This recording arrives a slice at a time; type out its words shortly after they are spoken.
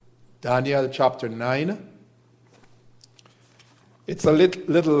Daniel chapter 9. It's a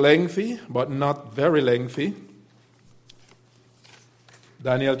little lengthy, but not very lengthy.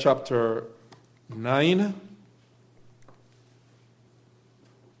 Daniel chapter 9.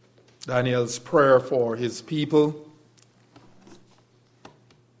 Daniel's prayer for his people.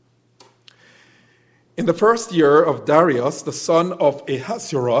 In the first year of Darius, the son of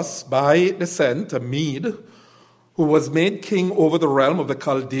Ahasuerus, by descent a Mede, who was made king over the realm of the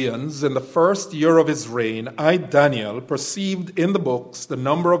Chaldeans, in the first year of his reign, I, Daniel, perceived in the books the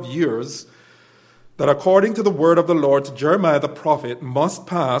number of years that according to the word of the Lord to Jeremiah the prophet must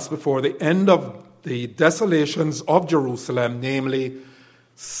pass before the end of the desolations of Jerusalem, namely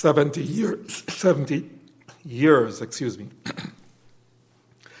 70 years.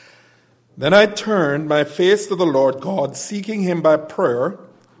 Then I turned my face to the Lord God, seeking him by prayer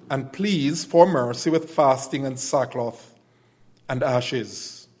and pleas for mercy with fasting and sackcloth and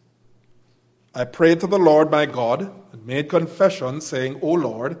ashes. I prayed to the Lord my God and made confession, saying, O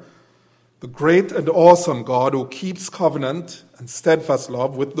Lord, the great and awesome God who keeps covenant and steadfast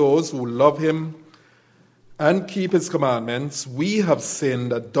love with those who love him and keep his commandments, we have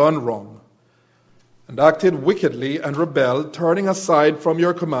sinned and done wrong, and acted wickedly and rebelled, turning aside from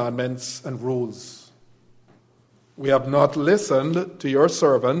your commandments and rules. We have not listened to your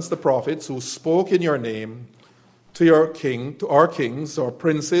servants, the prophets, who spoke in your name, to our kings, our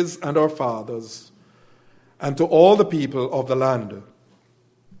princes, and our fathers, and to all the people of the land.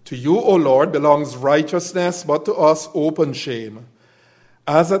 To you, O Lord, belongs righteousness, but to us open shame,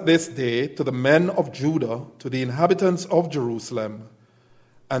 as at this day to the men of Judah, to the inhabitants of Jerusalem,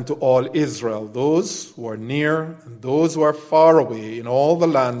 and to all Israel, those who are near and those who are far away in all the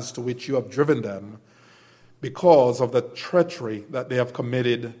lands to which you have driven them, because of the treachery that they have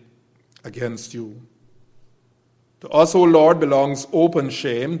committed against you. To us, O Lord, belongs open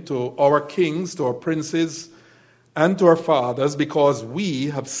shame, to our kings, to our princes, and to our fathers, because we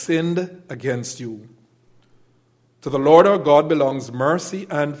have sinned against you. To the Lord our God belongs mercy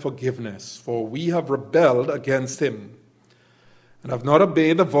and forgiveness, for we have rebelled against him, and have not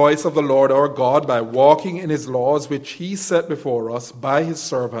obeyed the voice of the Lord our God by walking in his laws which he set before us by his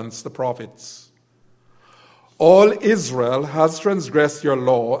servants the prophets. All Israel has transgressed your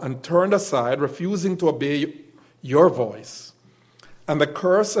law and turned aside, refusing to obey your voice. And the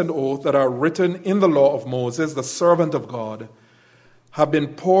curse and oath that are written in the law of Moses, the servant of God, have been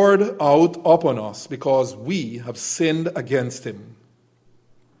poured out upon us because we have sinned against him.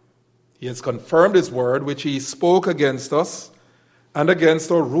 He has confirmed his word, which he spoke against us and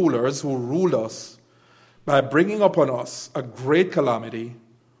against our rulers who ruled us, by bringing upon us a great calamity,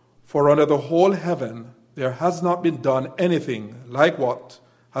 for under the whole heaven there has not been done anything like what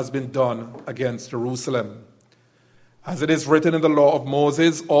has been done against Jerusalem. As it is written in the law of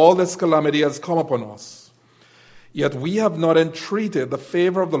Moses, all this calamity has come upon us. Yet we have not entreated the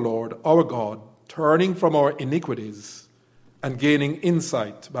favor of the Lord our God, turning from our iniquities and gaining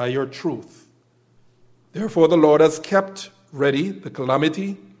insight by your truth. Therefore the Lord has kept ready the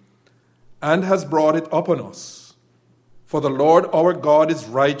calamity and has brought it upon us. For the Lord our God is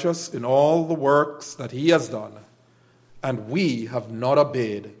righteous in all the works that he has done, and we have not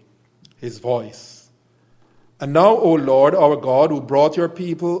obeyed his voice. And now, O Lord our God, who brought your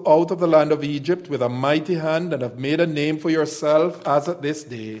people out of the land of Egypt with a mighty hand and have made a name for yourself as at this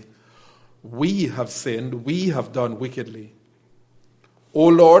day, we have sinned, we have done wickedly. O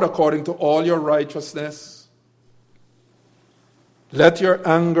Lord, according to all your righteousness, let your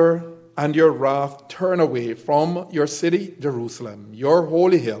anger and your wrath turn away from your city, Jerusalem, your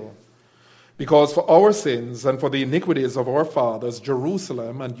holy hill, because for our sins and for the iniquities of our fathers,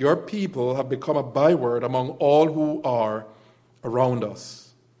 Jerusalem and your people have become a byword among all who are around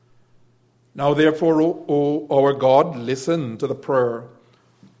us. Now therefore, O our God, listen to the prayer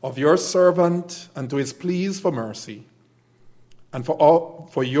of your servant and to his pleas for mercy. And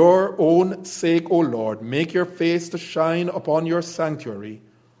for your own sake, O Lord, make your face to shine upon your sanctuary,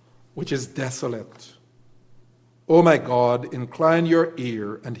 which is desolate. O my God, incline your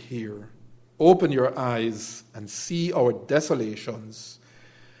ear and hear. Open your eyes and see our desolations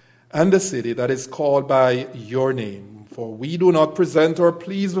and the city that is called by your name. For we do not present our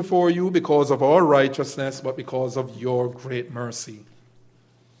pleas before you because of our righteousness, but because of your great mercy.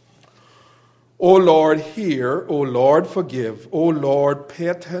 O Lord, hear. O Lord, forgive. O Lord, pay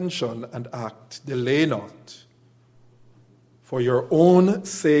attention and act. Delay not. For your own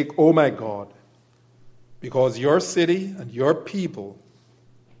sake, O my God, because your city and your people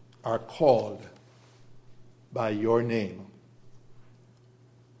are called by your name.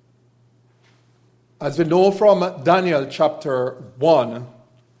 As we know from Daniel chapter 1,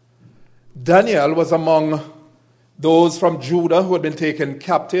 Daniel was among those from Judah who had been taken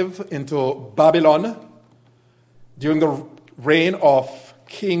captive into Babylon during the reign of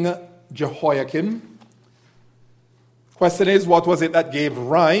King Jehoiakim. Question is, what was it that gave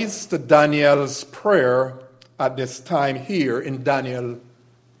rise to Daniel's prayer at this time here in Daniel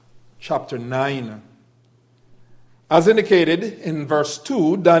chapter 9? As indicated in verse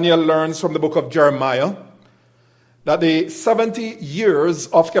 2, Daniel learns from the book of Jeremiah that the 70 years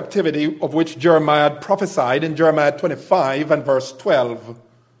of captivity of which Jeremiah had prophesied in Jeremiah 25 and verse 12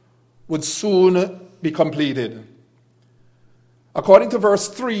 would soon be completed. According to verse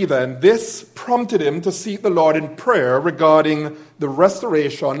 3 then, this prompted him to seek the Lord in prayer regarding the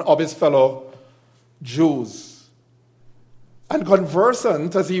restoration of his fellow Jews. And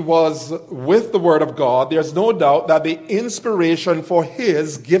conversant as he was with the Word of God, there's no doubt that the inspiration for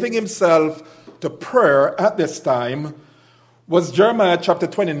his giving himself to prayer at this time was Jeremiah chapter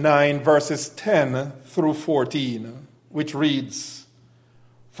 29, verses 10 through 14, which reads,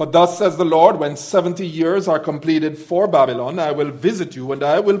 "For thus says the Lord, when 70 years are completed for Babylon, I will visit you, and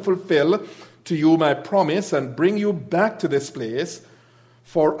I will fulfill to you my promise and bring you back to this place.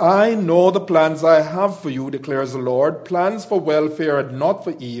 For I know the plans I have for you, declares the Lord, plans for welfare and not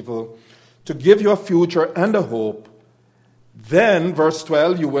for evil, to give you a future and a hope. Then, verse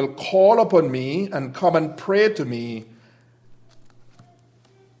 12, you will call upon me and come and pray to me,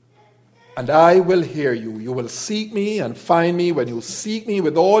 and I will hear you. You will seek me and find me when you seek me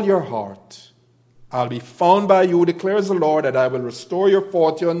with all your heart. I'll be found by you, declares the Lord, and I will restore your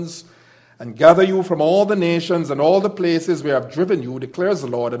fortunes and gather you from all the nations and all the places where I've driven you, declares the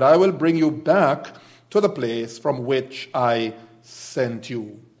Lord, and I will bring you back to the place from which I sent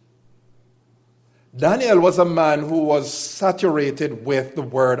you." Daniel was a man who was saturated with the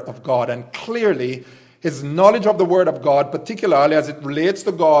Word of God, and clearly his knowledge of the Word of God, particularly as it relates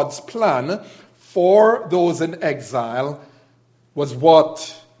to God's plan for those in exile, was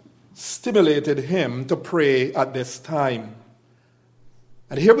what stimulated him to pray at this time.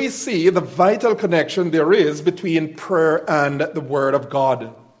 And here we see the vital connection there is between prayer and the Word of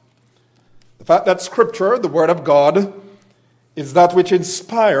God. The fact that Scripture, the Word of God, is that which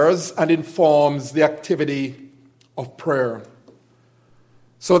inspires and informs the activity of prayer.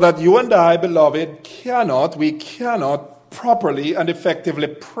 So that you and I, beloved, we cannot properly and effectively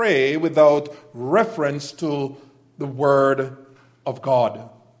pray without reference to the Word of God.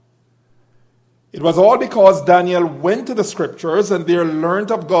 It was all because Daniel went to the Scriptures and there learned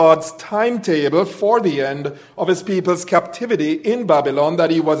of God's timetable for the end of his people's captivity in Babylon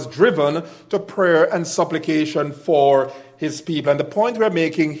that he was driven to prayer and supplication for his people. And the point we're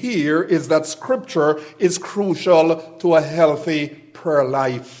making here is that Scripture is crucial to a healthy prayer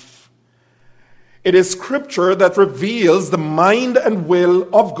life. It is Scripture that reveals the mind and will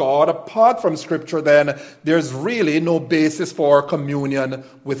of God. Apart from Scripture, then, there's really no basis for communion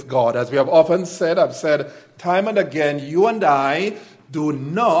with God. As we have often said, I've said time and again, you and I do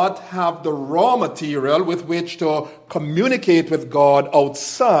not have the raw material with which to communicate with God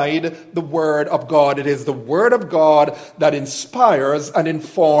outside the Word of God. It is the Word of God that inspires and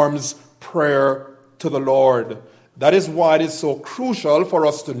informs prayer to the Lord. That is why it is so crucial for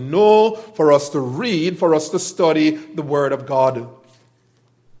us to know, for us to read, for us to study the Word of God.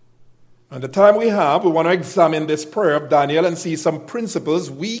 And the time we have, we want to examine this prayer of Daniel and see some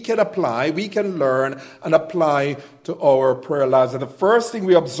principles we can apply, we can learn and apply to our prayer lives. And the first thing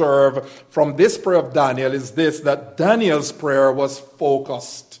we observe from this prayer of Daniel is this, that Daniel's prayer was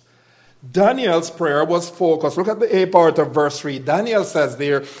focused. Daniel's prayer was focused. Look at the A part of verse 3. Daniel says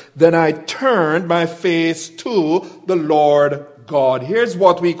there, "Then I turned my face to the Lord God." Here's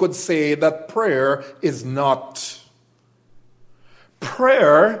what we could say that prayer is not.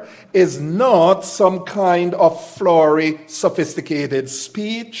 Prayer is not some kind of flowery, sophisticated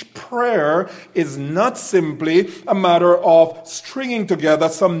speech. Prayer is not simply a matter of stringing together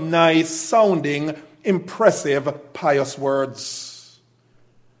some nice sounding, impressive, pious words.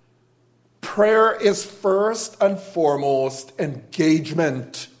 Prayer is first and foremost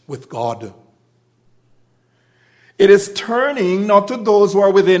engagement with God. It is turning not to those who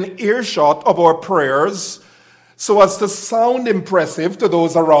are within earshot of our prayers so as to sound impressive to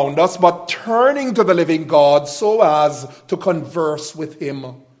those around us, but turning to the living God so as to converse with Him.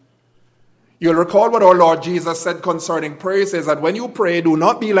 You'll recall what our Lord Jesus said concerning prayer. He says that when you pray, do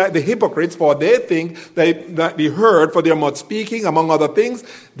not be like the hypocrites, for they think they might be heard for their much speaking, among other things.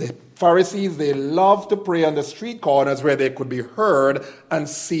 The Pharisees, they love to pray on the street corners where they could be heard and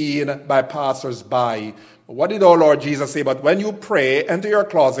seen by passers-by. What did our Lord Jesus say? But when you pray, enter your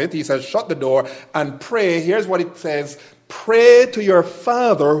closet, He says, shut the door and pray. Here's what it says. Pray to your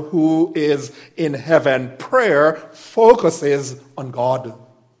Father who is in heaven. Prayer focuses on God.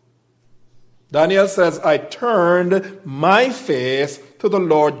 Daniel says, I turned my face to the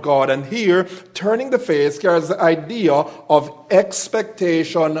Lord God. And here, turning the face carries the idea of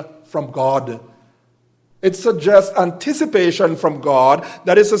expectation from God. It suggests anticipation from God.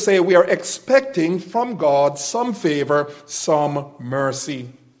 That is to say, we are expecting from God some favor, some mercy.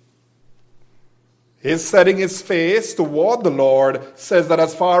 His setting his face toward the Lord says that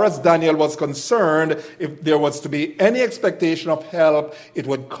as far as Daniel was concerned, if there was to be any expectation of help, it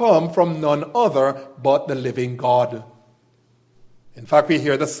would come from none other but the living God. In fact, we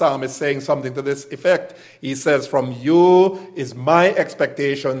hear the psalmist saying something to this effect. He says, from you is my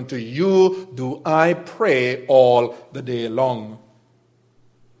expectation, to you do I pray all the day long.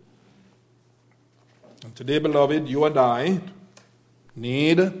 And today, beloved, you and I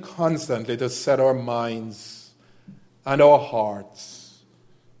need constantly to set our minds and our hearts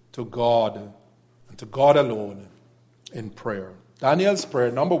to God and to God alone in prayer. Daniel's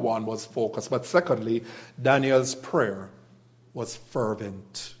prayer, number one, was focused, but secondly, Daniel's prayer was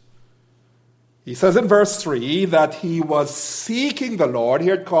fervent. He says in verse 3 that he was seeking the Lord.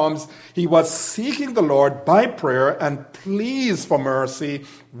 Here it comes. He was seeking the Lord by prayer and pleas for mercy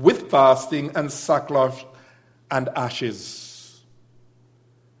with fasting and sackcloth and ashes.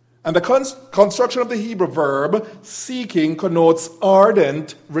 And the construction of the Hebrew verb seeking connotes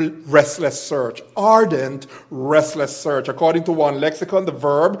ardent, restless search. Ardent, restless search. According to one lexicon, the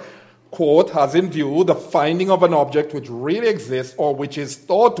verb, quote, has in view the finding of an object which really exists or which is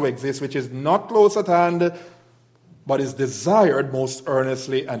thought to exist, which is not close at hand, but is desired most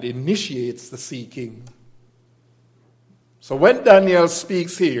earnestly and initiates the seeking. So when Daniel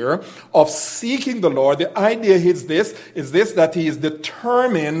speaks here of seeking the Lord, the idea is this, that he is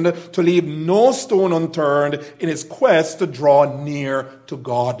determined to leave no stone unturned in his quest to draw near to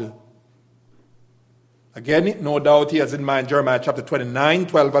God. Again, no doubt he has in mind Jeremiah chapter 29,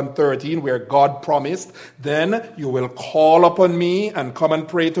 12 and 13, where God promised, then you will call upon me and come and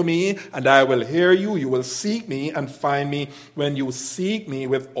pray to me, and I will hear you. You will seek me and find me when you seek me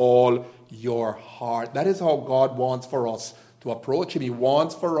with all your heart. That is how God wants for us to approach him. He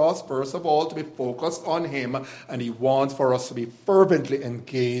wants for us, first of all, to be focused on him, and he wants for us to be fervently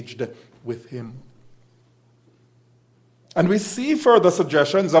engaged with him. And we see further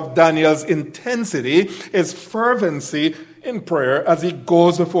suggestions of Daniel's intensity, his fervency in prayer as he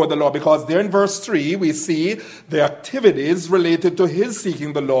goes before the Lord. Because there in verse 3, we see the activities related to his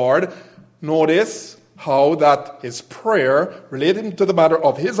seeking the Lord. Notice how that his prayer relating to the matter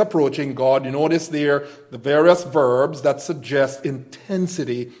of his approaching God, you notice there the various verbs that suggest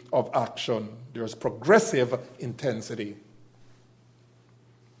intensity of action. There's progressive intensity.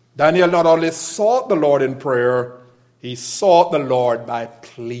 Daniel not only sought the Lord in prayer, he sought the Lord by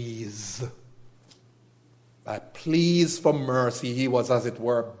pleas. By pleas for mercy, he was, as it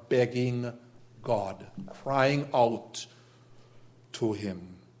were, begging God, crying out to him.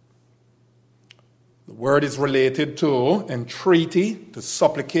 The word is related to entreaty, to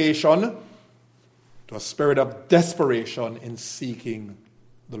supplication, to a spirit of desperation in seeking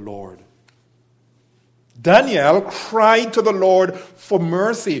the Lord. Daniel cried to the Lord for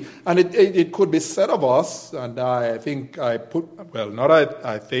mercy. And it could be said of us, and I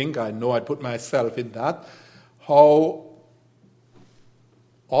know I put myself in that, how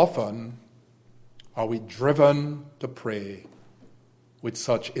often are we driven to pray with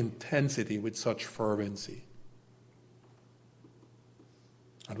such intensity, with such fervency?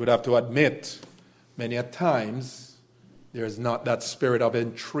 And we'd have to admit, many a times, there's not that spirit of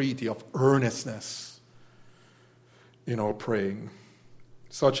entreaty, of earnestness in our praying.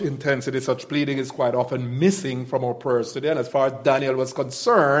 Such intensity, such pleading is quite often missing from our prayers today. And as far as Daniel was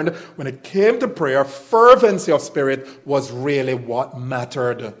concerned, when it came to prayer, fervency of spirit was really what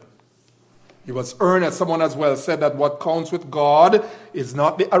mattered. He was earnest. Someone as well said that what counts with God is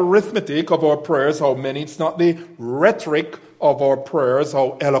not the arithmetic of our prayers, how many. It's not the rhetoric of our prayers,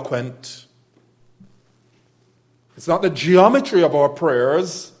 how eloquent. It's not the geometry of our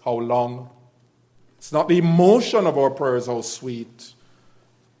prayers, how long. It's not the emotion of our prayers, how sweet.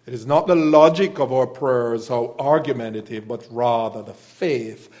 It is not the logic of our prayers, how argumentative, but rather the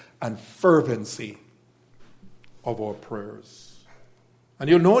faith and fervency of our prayers. And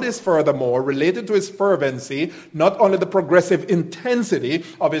you'll notice furthermore, related to his fervency, not only the progressive intensity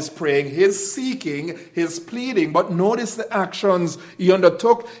of his praying, his seeking, his pleading, but notice the actions he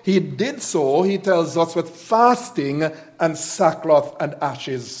undertook. He did so, he tells us, with fasting and sackcloth and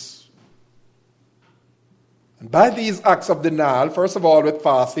ashes. And by these acts of denial, first of all with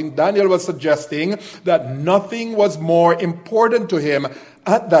fasting, Daniel was suggesting that nothing was more important to him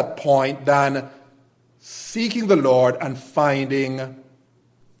at that point than seeking the Lord and finding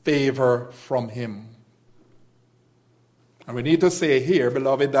favor from him. And we need to say here,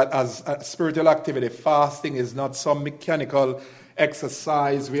 beloved, that as a spiritual activity, fasting is not some mechanical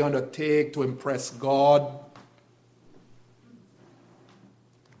exercise we undertake to impress God.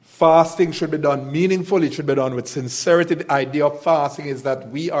 Fasting should be done meaningfully. It should be done with sincerity. The idea of fasting is that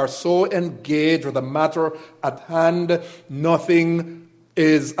we are so engaged with the matter at hand. Nothing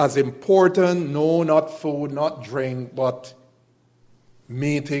is as important. No, not food, not drink, but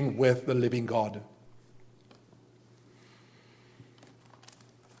meeting with the living God.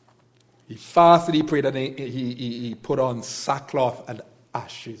 He fasted, he prayed, and he put on sackcloth and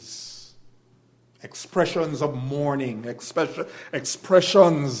ashes. Expressions of mourning,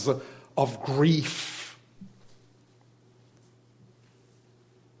 expressions of grief.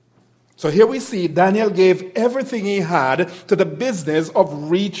 So here we see Daniel gave everything he had to the business of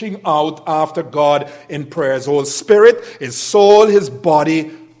reaching out after God in prayer. His whole spirit, his soul, his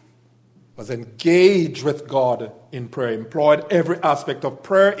body was engaged with God in prayer. He employed every aspect of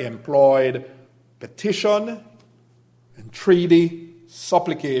prayer. He employed petition, entreaty,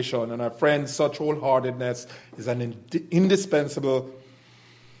 supplication. And our friends, such wholeheartedness is an indispensable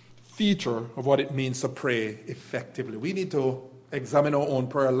feature of what it means to pray effectively. We need to examine our own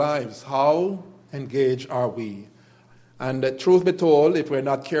prayer lives. How engaged are we? And truth be told, if we're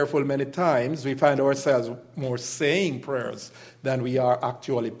not careful many times, we find ourselves more saying prayers than we are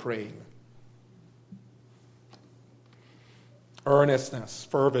actually praying. Earnestness,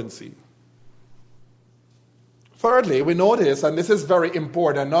 fervency. Thirdly, we notice, and this is very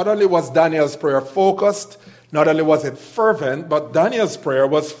important, not only was Daniel's prayer focused, not only was it fervent, but Daniel's prayer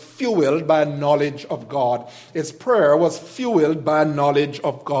was fueled by knowledge of God. His prayer was fueled by knowledge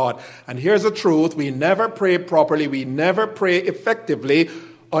of God. And here's the truth, we never pray properly, we never pray effectively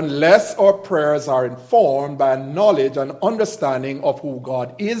unless our prayers are informed by knowledge and understanding of who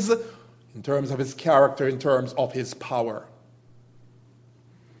God is, in terms of his character, in terms of his power.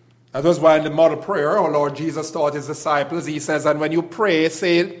 That was why in the model prayer, our Lord Jesus taught his disciples, he says, and when you pray,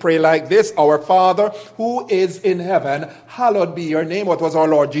 pray like this, Our Father who is in heaven, hallowed be your name. What was our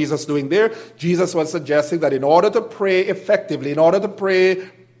Lord Jesus doing there? Jesus was suggesting that in order to pray effectively, in order to pray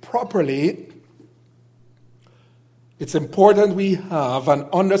properly, it's important we have an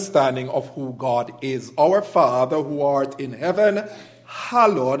understanding of who God is. Our Father who art in heaven,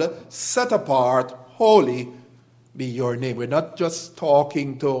 hallowed, set apart, holy be your name. We're not just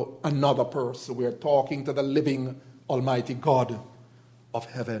talking to another person. We're talking to the living Almighty God of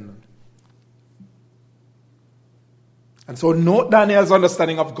heaven. And so note Daniel's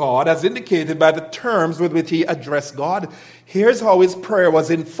understanding of God as indicated by the terms with which he addressed God. Here's how his prayer was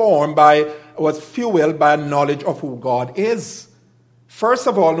fueled by knowledge of who God is. First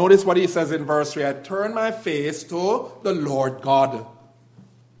of all, notice what he says in verse 3. I turn my face to the Lord God.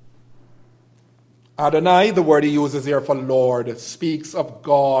 Adonai, the word he uses here for Lord, speaks of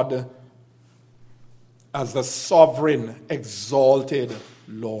God as the sovereign, exalted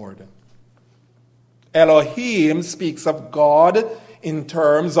Lord. Elohim speaks of God in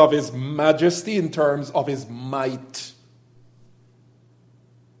terms of his majesty, in terms of his might.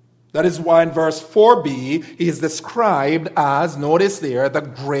 That is why in verse 4b, he is described as, notice there, the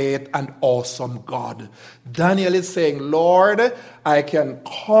great and awesome God. Daniel is saying, Lord, I can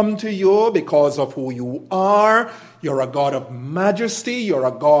come to you because of who you are. You're a God of majesty. You're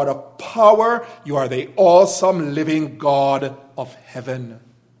a God of power. You are the awesome living God of heaven.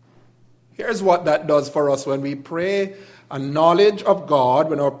 Here's what that does for us when we pray. A knowledge of God,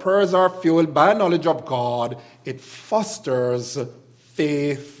 when our prayers are fueled by knowledge of God, it fosters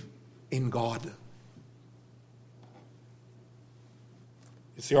faith in God.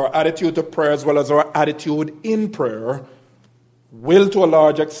 You see, our attitude to prayer as well as our attitude in prayer will to a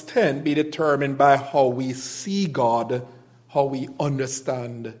large extent be determined by how we see God, how we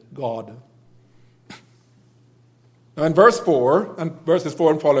understand God. Now in verse 4, and verses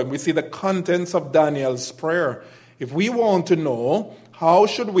 4 and following, we see the contents of Daniel's prayer. If we want to know how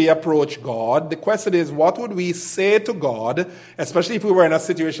should we approach God, the question is, what would we say to God, especially if we were in a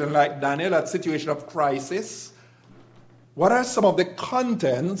situation like Daniel, a situation of crisis? What are some of the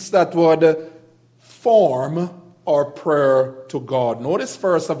contents that would form our prayer to God? Notice,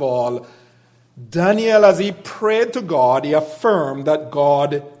 first of all, Daniel, as he prayed to God, he affirmed that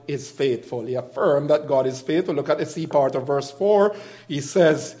God is faithful. He affirmed that God is faithful. Look at the C part of verse 4. He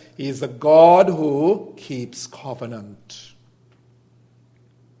says, he is a God who keeps covenant.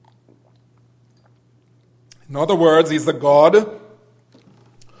 In other words, he's the God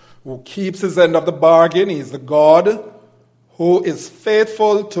who keeps his end of the bargain. He's the God who is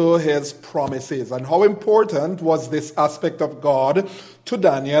faithful to his promises. And how important was this aspect of God to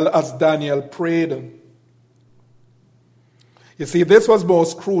Daniel as Daniel prayed? You see, this was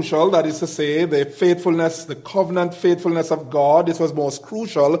most crucial, that is to say, the faithfulness, the covenant faithfulness of God. This was most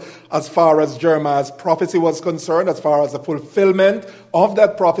crucial as far as Jeremiah's prophecy was concerned, as far as the fulfillment of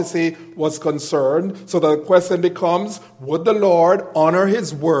that prophecy was concerned. So the question becomes, would the Lord honor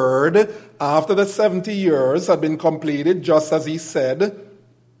his word after the 70 years had been completed, just as he said?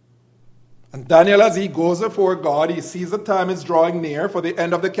 And Daniel, as he goes before God, he sees the time is drawing near for the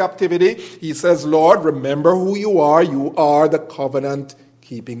end of the captivity. He says, Lord, remember who you are. You are the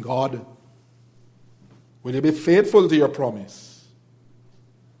covenant-keeping God. Will you be faithful to your promise?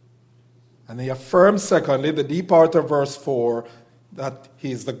 And he affirms, secondly, the deep part of verse 4, that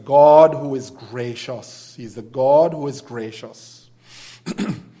he is the God who is gracious. He is the God who is gracious.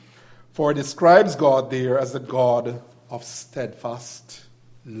 For it describes God there as the God of steadfast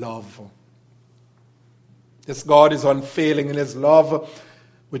love. This God is unfailing in his love,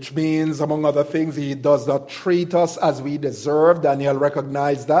 which means, among other things, he does not treat us as we deserve. Daniel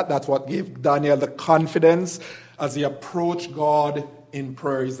recognized that. That's what gave Daniel the confidence as he approached God in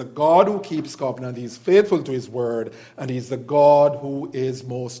prayer. He's the God who keeps covenant. He's faithful to his word. And he's the God who is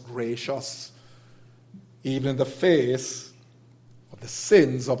most gracious, even in the face of the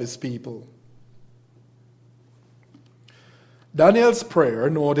sins of his people. Daniel's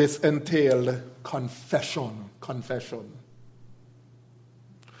prayer, notice, entailed confession.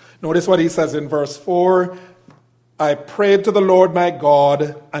 Notice what he says in verse 4. I prayed to the Lord my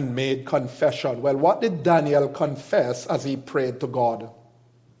God and made confession. Well, what did Daniel confess as he prayed to God?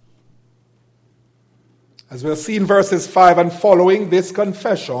 As we'll see in verses 5 and following, this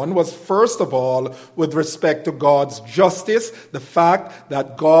confession was first of all with respect to God's justice, the fact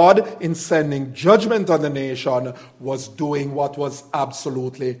that God, in sending judgment on the nation, was doing what was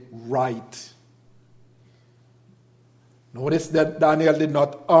absolutely right. Notice that Daniel did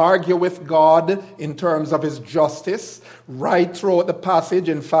not argue with God in terms of his justice right throughout the passage.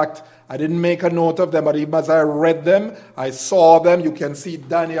 In fact, I didn't make a note of them, but even as I read them, I saw them. You can see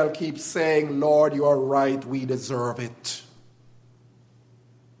Daniel keeps saying, Lord, you are right, we deserve it.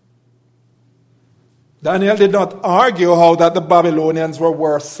 Daniel did not argue how that the Babylonians were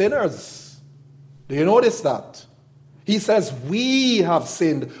worse sinners. Do you notice that? He says, we have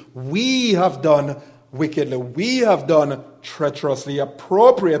sinned, we have done wickedly, we have done treacherously,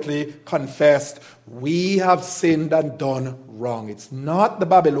 appropriately confessed, we have sinned and done wrong. It's not the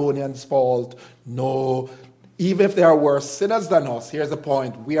Babylonians' fault. No, even if they are worse sinners than us, here's the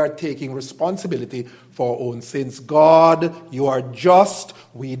point, we are taking responsibility for our own sins. God, you are just,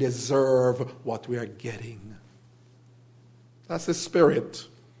 we deserve what we are getting. That's the spirit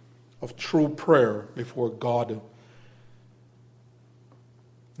of true prayer before God.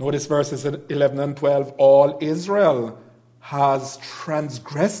 Notice verses 11 and 12. All Israel has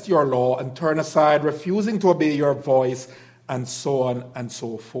transgressed your law and turned aside, refusing to obey your voice, and so on and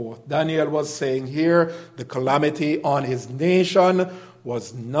so forth. Daniel was saying here the calamity on his nation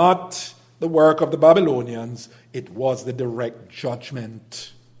was not the work of the Babylonians. It was the direct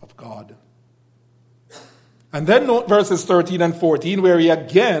judgment of God. And then note verses 13 and 14, where he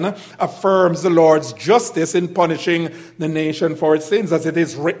again affirms the Lord's justice in punishing the nation for its sins, as it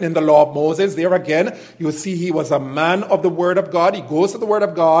is written in the law of Moses. There again, you see he was a man of the word of God. He goes to the word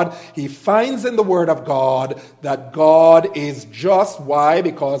of God. He finds in the word of God that God is just. Why?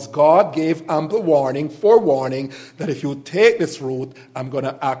 Because God gave ample forewarning, that if you take this route, I'm going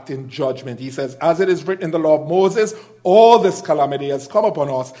to act in judgment. He says, as it is written in the law of Moses, all this calamity has come upon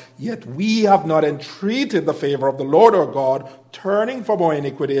us, yet we have not entreated the favor of the Lord our God, turning from our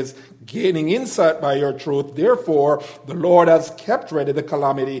iniquities, gaining insight by your truth. Therefore, the Lord has kept ready the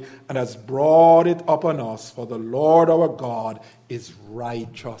calamity and has brought it upon us, for the Lord our God is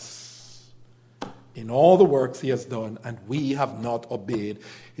righteous in all the works he has done, and we have not obeyed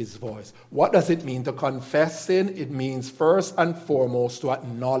his voice. What does it mean to confess sin? It means first and foremost to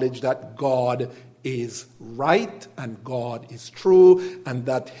acknowledge that God is right and God is true, and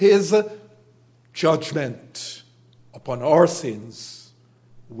that his judgment upon our sins,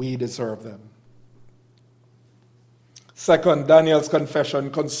 we deserve them. Second, Daniel's confession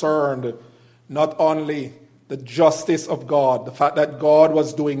concerned not only the justice of God, the fact that God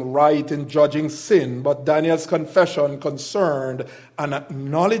was doing right in judging sin, but Daniel's confession concerned an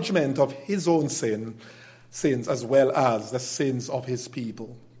acknowledgement of his own sins as well as the sins of his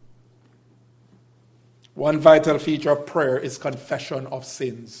people. One vital feature of prayer is confession of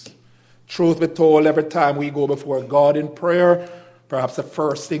sins. Truth be told, every time we go before God in prayer, perhaps the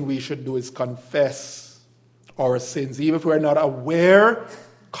first thing we should do is confess our sins. Even if we're not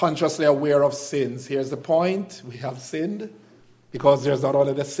consciously aware of sins. Here's the point. We have sinned because there's not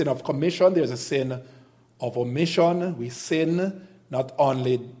only the sin of commission, there's a sin of omission. We sin not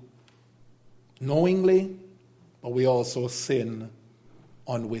only knowingly, but we also sin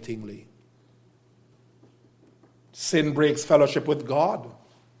unwittingly. Sin breaks fellowship with God.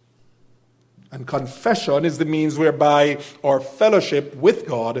 And confession is the means whereby our fellowship with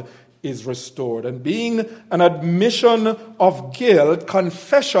God is restored. And being an admission of guilt,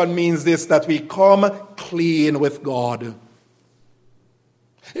 confession means this, that we come clean with God.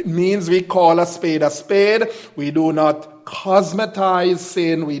 It means we call a spade a spade. We do not cosmetize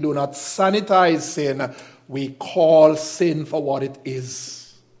sin. We do not sanitize sin. We call sin for what it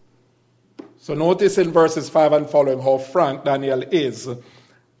is. So notice in verses 5 and following how frank Daniel is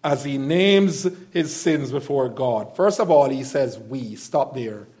as he names his sins before God. First of all, he says, we. Stop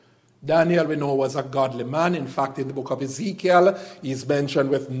there. Daniel, we know, was a godly man. In fact, in the book of Ezekiel, he's mentioned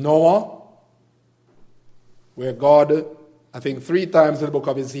with Noah, where God, I think 3 times in the book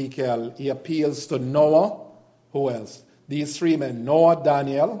of Ezekiel, he appeals to Noah. Who else? These 3 men, Noah,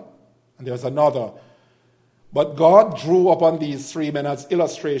 Daniel, and there's another. But God drew upon these 3 men as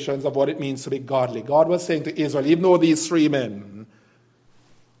illustrations of what it means to be godly. God was saying to Israel, even though these 3 men,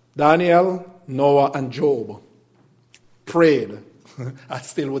 Daniel, Noah, and Job, prayed, I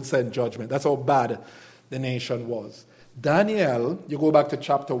still would send judgment. That's how bad the nation was. Daniel, you go back to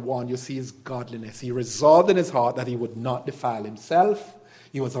chapter 1, you see his godliness. He resolved in his heart that he would not defile himself.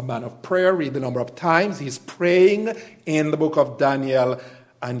 He was a man of prayer. Read the number of times he's praying in the book of Daniel.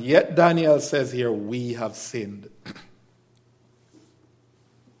 And yet Daniel says here, we have sinned.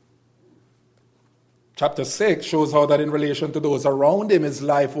 Chapter 6 shows how that in relation to those around him, his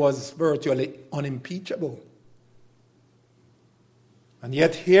life was virtually unimpeachable. And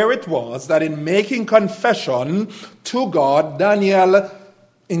yet here it was that in making confession to God, Daniel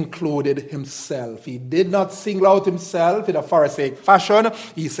included himself. He did not single out himself in a Pharisaic fashion.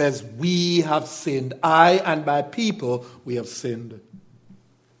 He says, we have sinned. I and my people, we have sinned.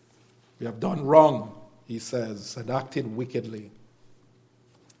 We have done wrong, he says, and acted wickedly.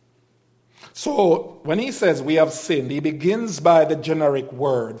 So when he says we have sinned, he begins by the generic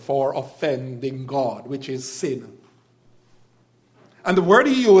word for offending God, which is sin. And the word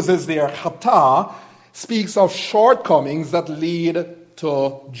he uses there, chata, speaks of shortcomings that lead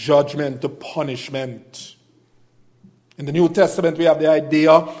to judgment, to punishment. In the New Testament, we have the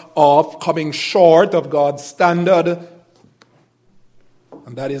idea of coming short of God's standard,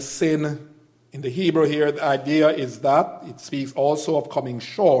 and that is sin. In the Hebrew here, the idea is that it speaks also of coming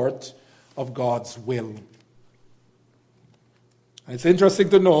short of God's will. And it's interesting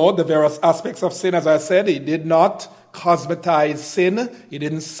to know the various aspects of sin. As I said, he did not cosmetize sin. He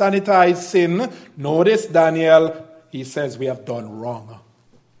didn't sanitize sin. Notice Daniel, he says we have done wrong.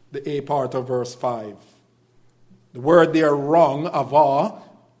 The A part of verse 5. The word there, wrong, ava,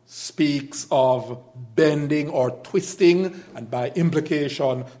 speaks of bending or twisting, and by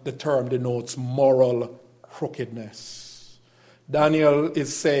implication, the term denotes moral crookedness. Daniel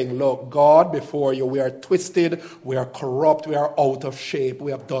is saying, look, God, before you, we are twisted, we are corrupt, we are out of shape,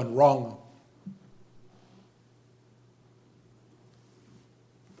 we have done wrong.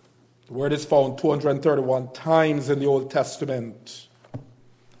 The word is found 231 times in the Old Testament.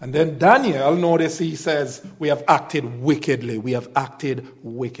 And then Daniel, notice he says, we have acted wickedly. We have acted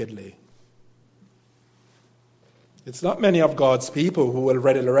wickedly. It's not many of God's people who will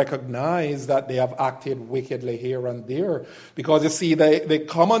readily recognize that they have acted wickedly here and there. Because you see, the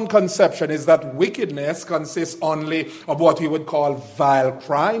common conception is that wickedness consists only of what we would call vile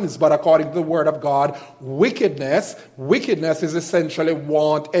crimes. But according to the Word of God, wickedness is essentially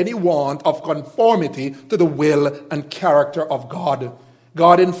any want of conformity to the will and character of God.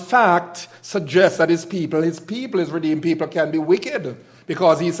 God, in fact, suggests that his people, his redeemed people, can be wicked.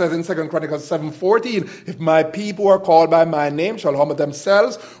 Because he says in 2 Chronicles 7:14, if my people who are called by my name shall humble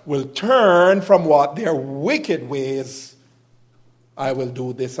themselves, will turn from what? Their wicked ways, I will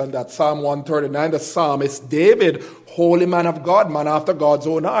do this and that. Psalm 139, the psalmist David, holy man of God, man after God's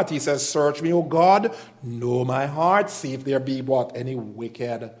own heart, he says, search me, O God, know my heart, see if there be what? Any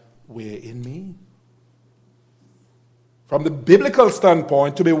wicked way in me. From the biblical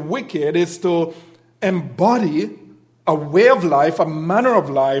standpoint, to be wicked is to embody a way of life, a manner of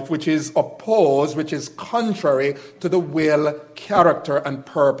life which is opposed, which is contrary to the will, character, and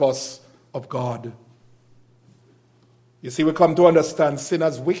purpose of God. You see, we come to understand sin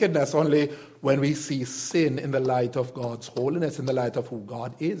as wickedness only when we see sin in the light of God's holiness, in the light of who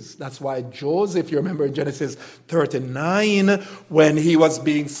God is. That's why Joseph, you remember in Genesis 39, when he was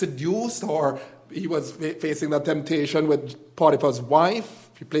being seduced or he was facing the temptation with Potiphar's wife,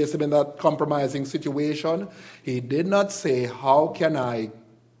 he placed him in that compromising situation. He did not say, how can I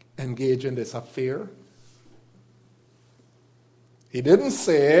engage in this affair? He didn't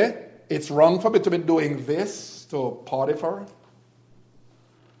say, it's wrong for me to be doing this to Potiphar.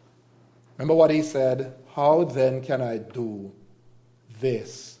 Remember what he said? How then can I do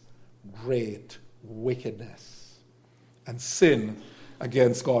this great wickedness and sin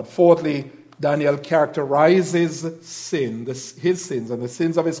against God? Fourthly, Daniel characterizes sin, his sins and the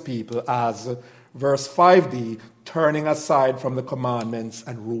sins of his people as, verse 5d, turning aside from the commandments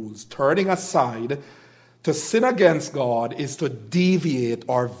and rules. Turning aside to sin against God is to deviate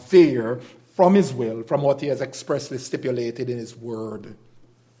or veer from his will, from what he has expressly stipulated in his word.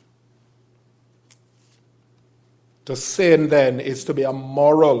 To sin, then, is to be a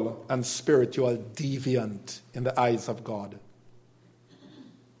moral and spiritual deviant in the eyes of God.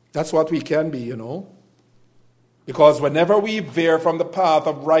 That's what we can be, Because whenever we veer from the path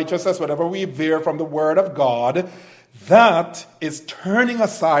of righteousness, whenever we veer from the word of God, that is turning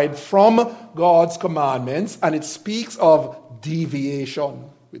aside from God's commandments, and it speaks of deviation.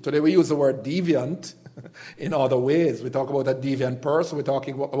 Today we use the word deviant in other ways. We talk about a deviant person. We're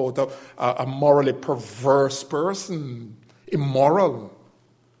talking about a morally perverse person, immoral.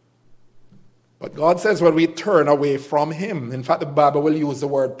 But God says when we turn away from him, in fact the Bible will use the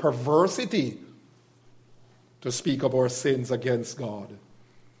word perversity to speak of our sins against God.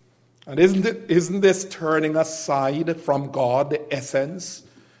 And isn't this turning aside from God the essence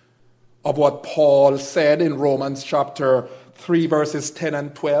of what Paul said in Romans chapter 3 verses 10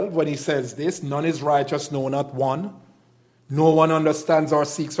 and 12 when he says this, none is righteous, no, not one. No one understands or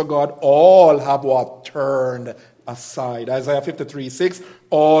seeks for God. All have what? Turned aside. Isaiah 53:6,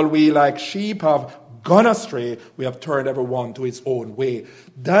 all we like sheep have gone astray. We have turned everyone to his own way.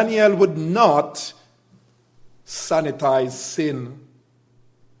 Daniel would not sanitize sin.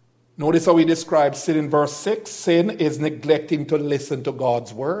 Notice how he describes sin in verse 6. Sin is neglecting to listen to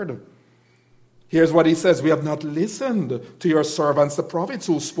God's word. Here's what he says, we have not listened to your servants, the prophets,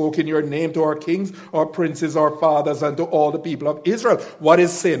 who spoke in your name to our kings, our princes, our fathers, and to all the people of Israel. What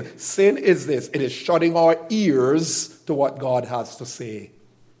is sin? Sin is this. It is shutting our ears to what God has to say.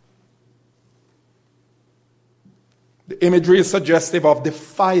 The imagery is suggestive of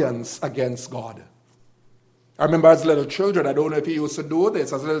defiance against God. I remember as little children, I don't know if you used to do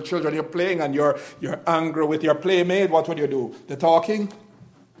this, as little children you're playing and you're angry with your playmate, what would you do? The talking?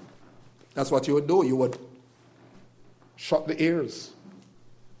 That's what you would do. You would shut the ears.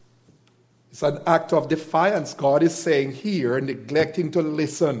 It's an act of defiance. God is saying here, neglecting to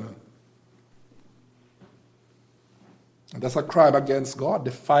listen. And that's a crime against God,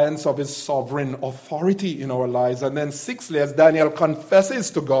 defiance of his sovereign authority in our lives. And then sixthly, as Daniel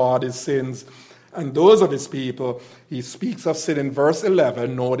confesses to God his sins and those of his people, he speaks of sin in verse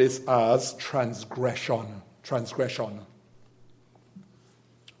 11, notice as transgression. Transgression.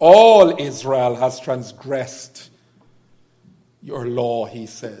 All Israel has transgressed your law, he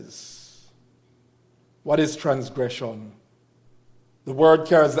says. What is transgression? The word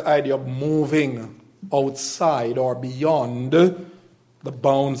carries the idea of moving outside or beyond the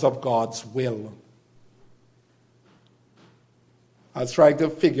bounds of God's will. I was trying to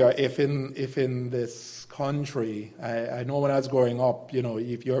figure if in this country, I know when I was growing up,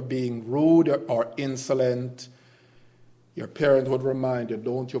 if you're being rude or insolent, your parent would remind you,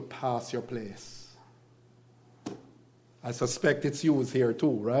 don't you pass your place. I suspect it's used here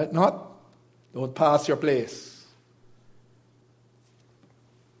too, right? Don't pass your place.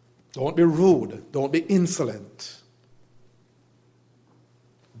 Don't be rude. Don't be insolent.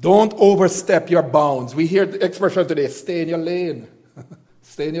 Don't overstep your bounds. We hear the expression today, stay in your lane.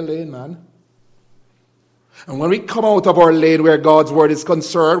 Stay in your lane, man. And when we come out of our lane where God's word is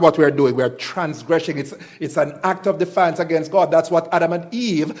concerned, what we are doing, we are transgressing. It's an act of defiance against God. That's what Adam and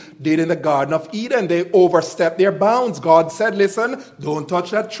Eve did in the Garden of Eden. They overstepped their bounds. God said, listen, don't touch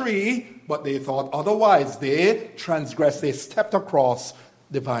that tree. But they thought otherwise. They transgressed. They stepped across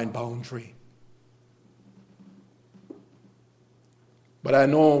divine boundary. But I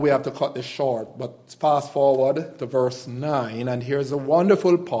know we have to cut this short, but fast forward to verse 9, and here's a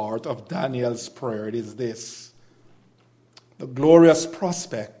wonderful part of Daniel's prayer. It is this: the glorious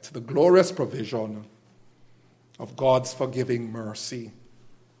prospect, the glorious provision of God's forgiving mercy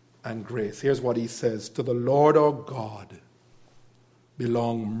and grace. Here's what he says: to the Lord our God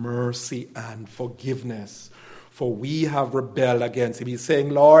belong mercy and forgiveness, for we have rebelled against him. He's saying,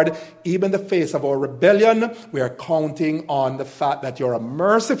 Lord, even in the face of our rebellion, we are counting on the fact that you're a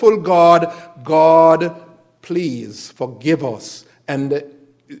merciful God. God, please forgive us. And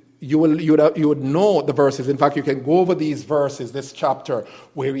you would know the verses. In fact, you can go over these verses, this chapter,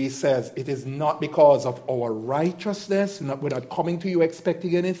 where he says, it is not because of our righteousness, we're not coming to you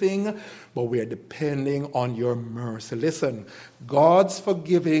expecting anything, but we are depending on your mercy. Listen, God's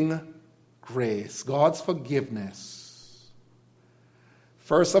forgiving grace, God's forgiveness.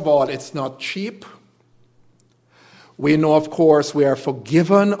 First of all, it's not cheap. We know, of course, we are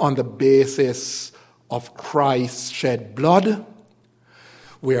forgiven on the basis of Christ's shed blood.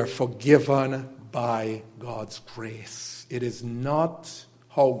 We are forgiven by God's grace. It is not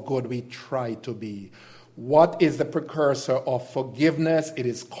how good we try to be. What is the precursor of forgiveness? It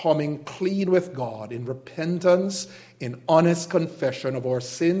is coming clean with God in repentance, in honest confession of our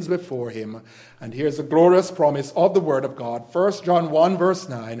sins before him. And here's a glorious promise of the word of God. 1 John 1 verse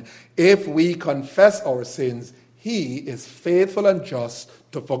 9, if we confess our sins, he is faithful and just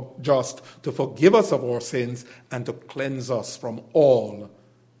to forgive us of our sins and to cleanse us from all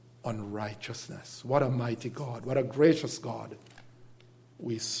unrighteousness. What a mighty God, what a gracious God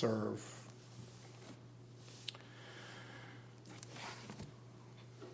we serve.